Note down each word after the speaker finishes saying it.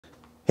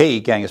Hey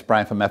gang, it's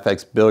Bryan from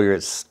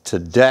FXBilliards.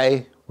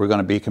 Today we're going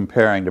to be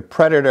comparing the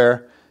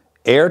Predator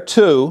Air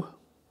 2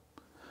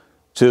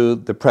 to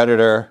the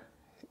Predator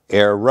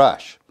Air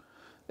Rush.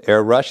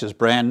 Air Rush is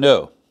brand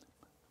new.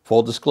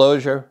 Full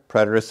disclosure,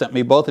 Predator sent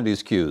me both of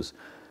these cues.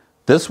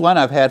 This one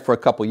I've had for a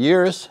couple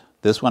years,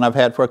 this one I've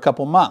had for a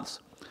couple months.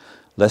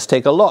 Let's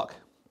take a look.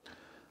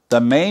 The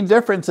main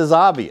difference is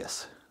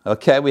obvious.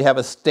 Okay, we have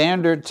a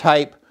standard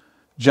type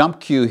jump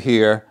cue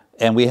here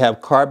and we have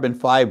carbon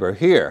fiber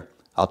here.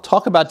 I'll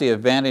talk about the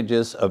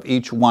advantages of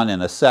each one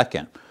in a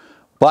second.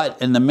 But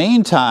in the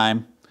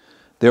meantime,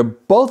 they're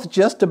both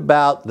just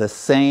about the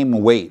same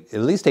weight.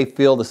 At least they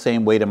feel the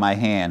same weight in my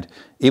hand,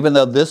 even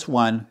though this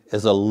one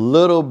is a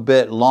little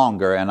bit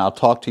longer, and I'll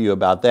talk to you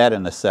about that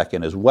in a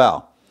second as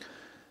well.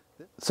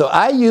 So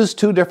I use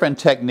two different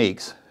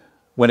techniques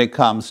when it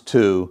comes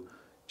to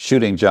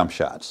shooting jump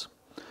shots.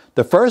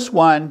 The first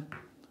one,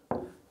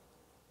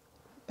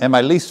 and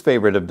my least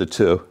favorite of the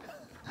two,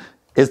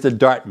 is the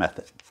dart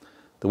method.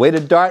 The way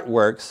the dart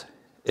works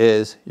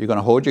is you're going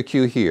to hold your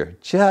cue here,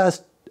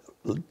 just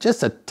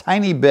a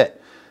tiny bit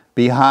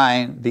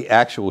behind the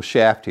actual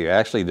shaft here.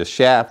 Actually, the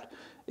shaft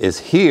is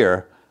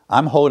here.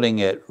 I'm holding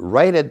it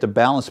right at the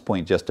balance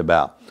point just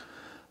about.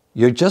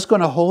 You're just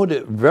going to hold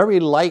it very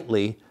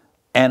lightly,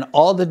 and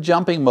all the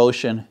jumping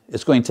motion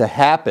is going to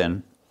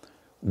happen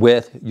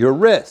with your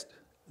wrist.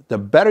 The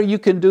better you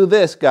can do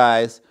this,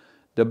 guys,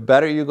 the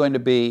better you're going to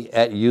be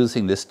at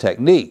using this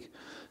technique.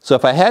 So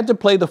if I had to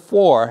play the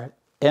 4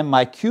 and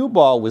my cue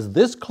ball was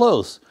this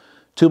close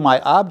to my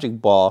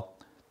object ball,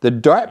 the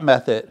dart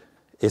method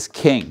is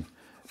king,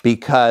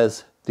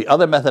 because the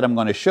other method I'm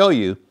going to show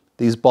you,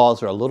 these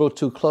balls are a little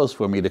too close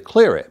for me to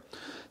clear it.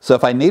 So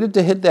if I needed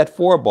to hit that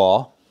 4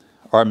 ball,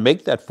 or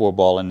make that 4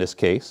 ball in this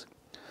case,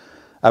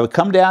 I would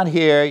come down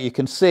here. You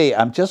can see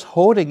I'm just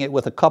holding it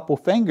with a couple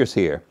fingers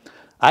here.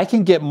 I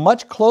can get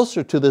much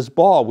closer to this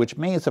ball, which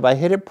means if I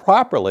hit it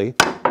properly,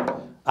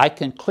 I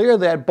can clear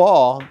that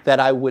ball that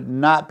I would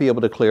not be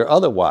able to clear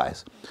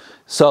otherwise.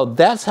 So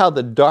that's how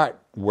the dart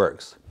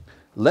works.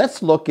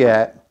 Let's look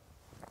at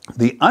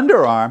the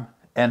underarm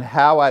and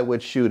how I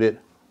would shoot it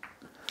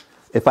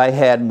if I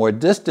had more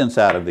distance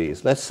out of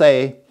these. Let's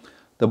say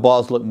the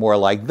balls look more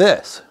like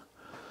this.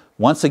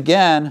 Once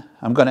again,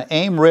 I'm going to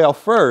aim rail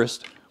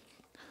first.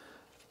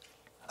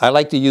 I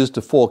like to use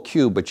the full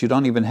cue, but you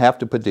don't even have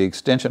to put the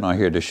extension on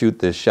here to shoot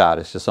this shot.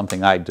 It's just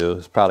something I do.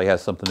 This probably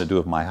has something to do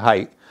with my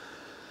height.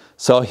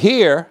 So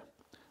here,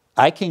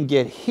 I can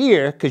get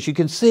here, because you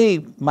can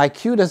see my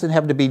cue doesn't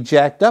have to be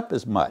jacked up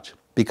as much,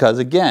 because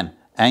again,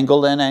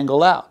 angle in,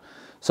 angle out.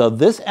 So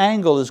this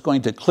angle is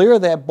going to clear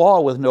that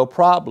ball with no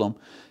problem,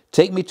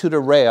 take me to the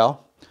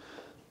rail.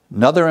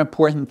 Another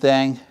important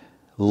thing,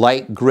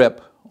 light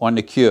grip on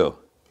the cue.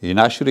 You're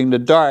not shooting the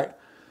dart,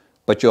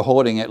 but you're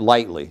holding it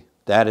lightly.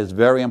 That is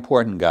very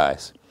important,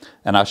 guys.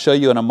 And I'll show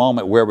you in a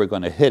moment where we're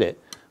going to hit it.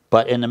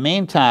 But in the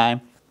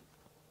meantime,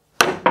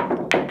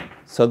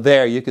 so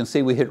there, you can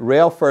see we hit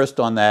rail first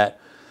on that.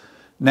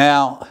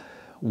 Now,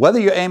 whether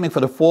you're aiming for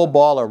the full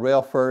ball or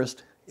rail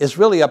first, it's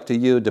really up to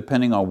you,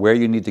 depending on where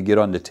you need to get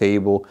on the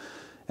table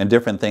and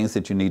different things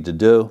that you need to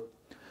do.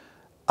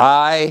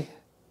 I,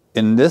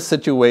 in this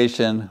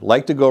situation,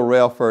 like to go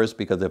rail first,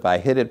 because if I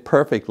hit it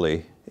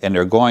perfectly and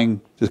the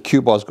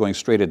cue ball's going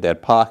straight at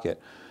that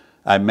pocket,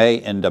 I may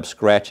end up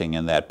scratching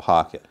in that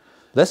pocket.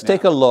 Let's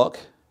take a look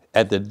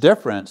at the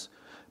difference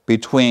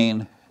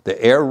between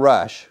the Air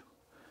Rush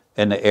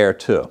and the Air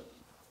 2.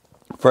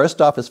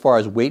 First off, as far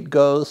as weight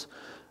goes,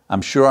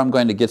 I'm sure I'm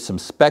going to get some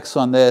specs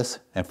on this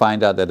and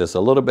find out that it's a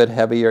little bit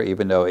heavier,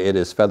 even though it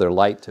is feather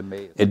light to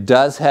me. It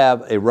does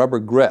have a rubber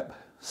grip.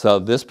 So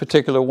this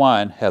particular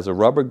one has a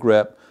rubber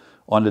grip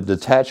on the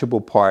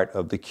detachable part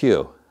of the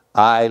cue.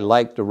 I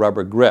like the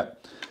rubber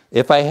grip.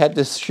 If I had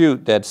to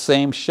shoot that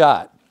same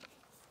shot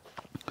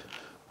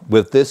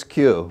with this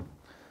cue,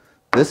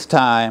 this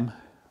time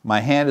my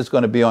hand is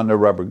going to be on the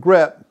rubber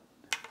grip.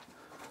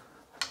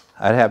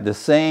 I'd have the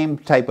same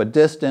type of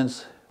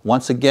distance.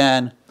 Once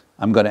again,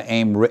 I'm going to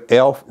aim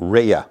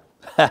rail.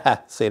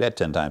 Say that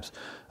 10 times.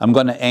 I'm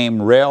going to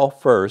aim rail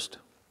first.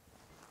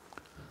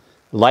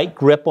 Light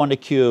grip on the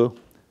cue,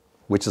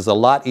 which is a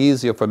lot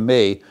easier for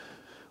me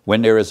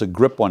when there is a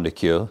grip on the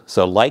cue.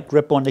 So light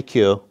grip on the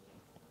cue,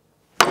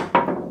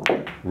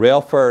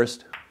 rail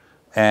first,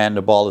 and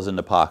the ball is in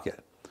the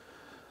pocket.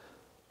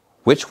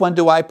 Which one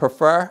do I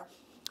prefer?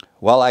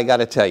 Well, I got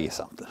to tell you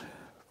something.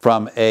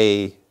 From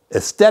a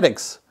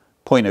aesthetics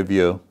point of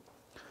view,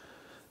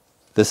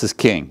 this is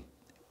king.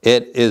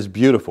 It is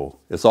beautiful.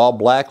 It's all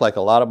black like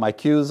a lot of my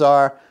cues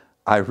are.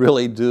 I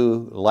really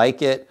do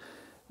like it.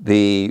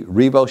 The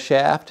Revo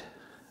shaft,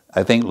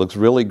 I think, looks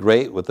really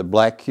great with the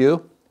black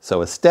cue.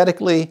 So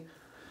aesthetically,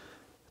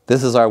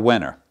 this is our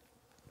winner.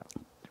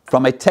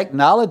 From a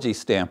technology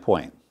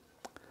standpoint,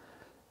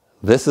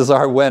 this is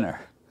our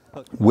winner.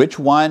 Which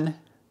one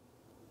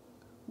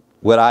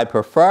would I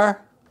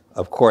prefer?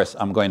 Of course,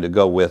 I'm going to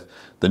go with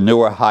the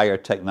newer, higher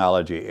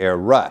technology Air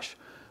Rush.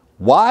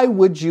 Why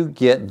would you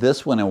get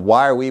this one, and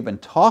why are we even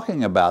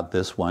talking about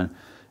this one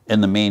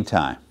in the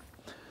meantime?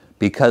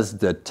 because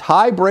the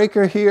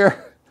tiebreaker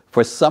here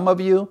for some of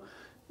you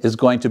is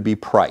going to be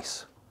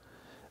price.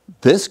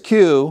 This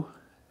cue,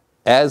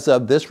 as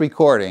of this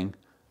recording,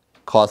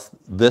 costs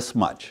this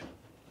much.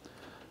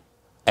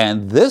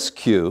 And this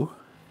cue,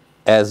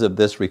 as of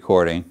this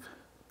recording,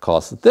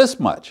 costs this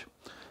much.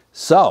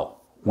 So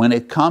when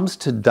it comes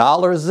to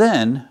dollars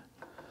in,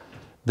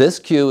 this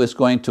cue is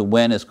going to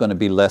win, it's going to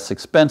be less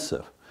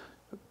expensive.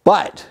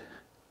 But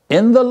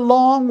in the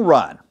long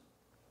run,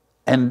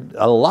 and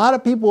a lot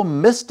of people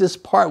miss this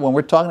part when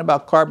we're talking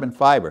about carbon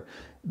fiber.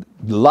 A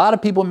lot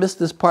of people miss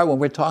this part when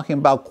we're talking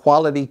about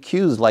quality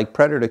cues like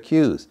Predator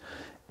cues.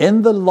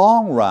 In the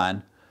long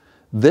run,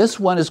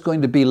 this one is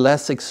going to be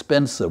less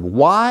expensive.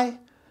 Why?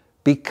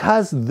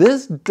 Because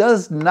this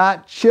does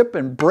not chip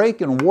and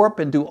break and warp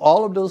and do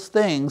all of those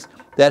things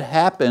that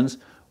happens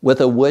with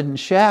a wooden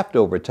shaft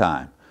over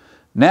time.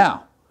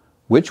 Now,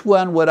 which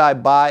one would I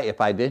buy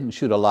if I didn't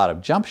shoot a lot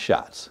of jump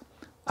shots?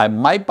 I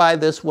might buy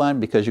this one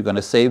because you're going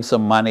to save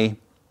some money.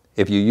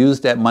 If you use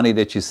that money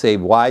that you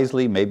save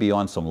wisely, maybe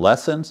on some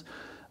lessons,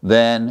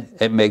 then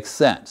it makes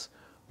sense.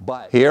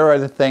 But here are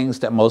the things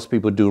that most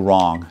people do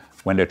wrong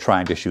when they're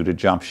trying to shoot a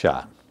jump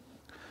shot.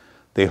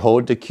 They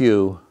hold the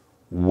cue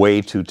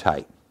way too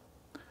tight.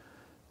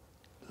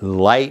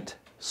 Light,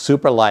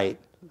 super light,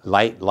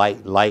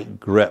 light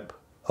grip,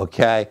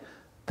 okay?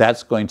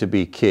 That's going to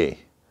be key.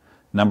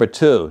 Number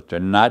two, they're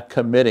not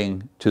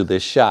committing to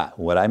this shot.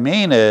 What I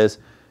mean is,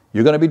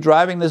 you're going to be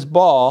driving this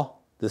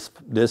ball,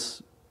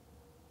 this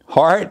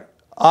hard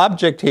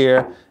object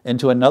here,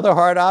 into another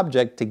hard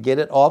object to get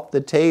it off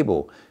the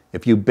table.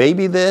 If you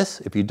baby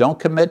this, if you don't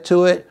commit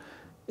to it,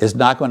 it's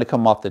not going to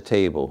come off the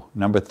table.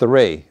 Number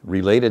three,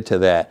 related to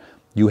that,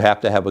 you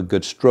have to have a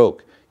good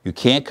stroke. You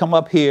can't come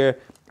up here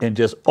and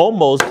just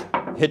almost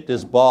hit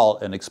this ball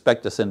and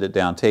expect to send it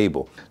down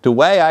table. The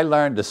way I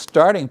learned the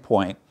starting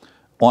point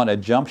on a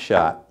jump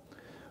shot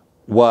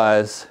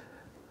was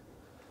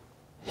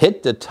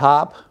hit the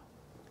top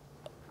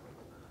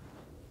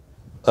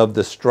of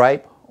the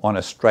stripe on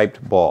a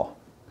striped ball.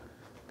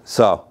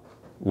 So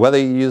whether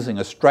you're using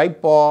a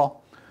striped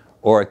ball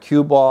or a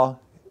cue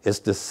ball, it's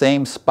the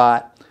same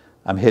spot.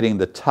 I'm hitting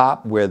the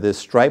top where this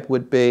stripe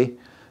would be,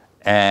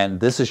 and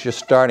this is your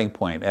starting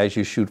point. As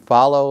you shoot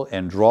follow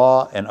and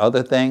draw and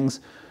other things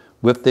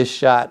with this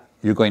shot,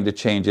 you're going to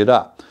change it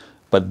up.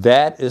 But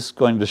that is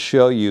going to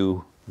show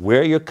you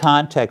where your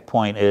contact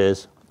point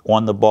is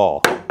on the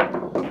ball.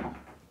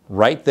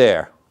 Right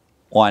there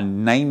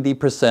on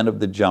 90% of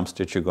the jumps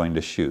that you're going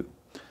to shoot.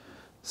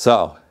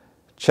 So,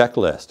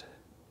 checklist.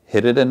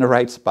 Hit it in the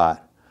right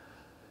spot.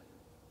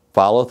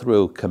 Follow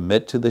through,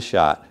 commit to the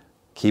shot.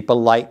 Keep a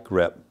light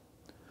grip.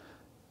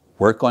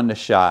 Work on the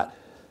shot.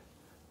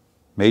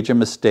 Major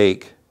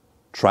mistake,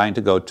 trying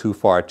to go too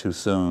far too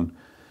soon.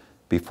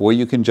 Before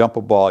you can jump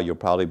a ball, you'll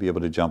probably be able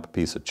to jump a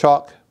piece of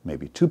chalk,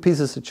 maybe 2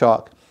 pieces of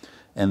chalk,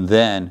 and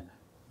then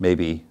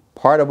maybe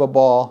part of a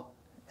ball,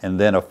 and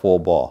then a full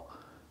ball.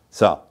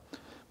 So,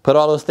 put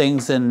all those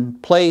things in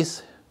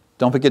place.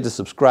 Don't forget to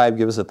subscribe,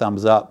 give us a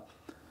thumbs up.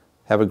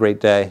 Have a great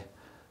day,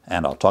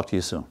 and I'll talk to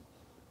you soon.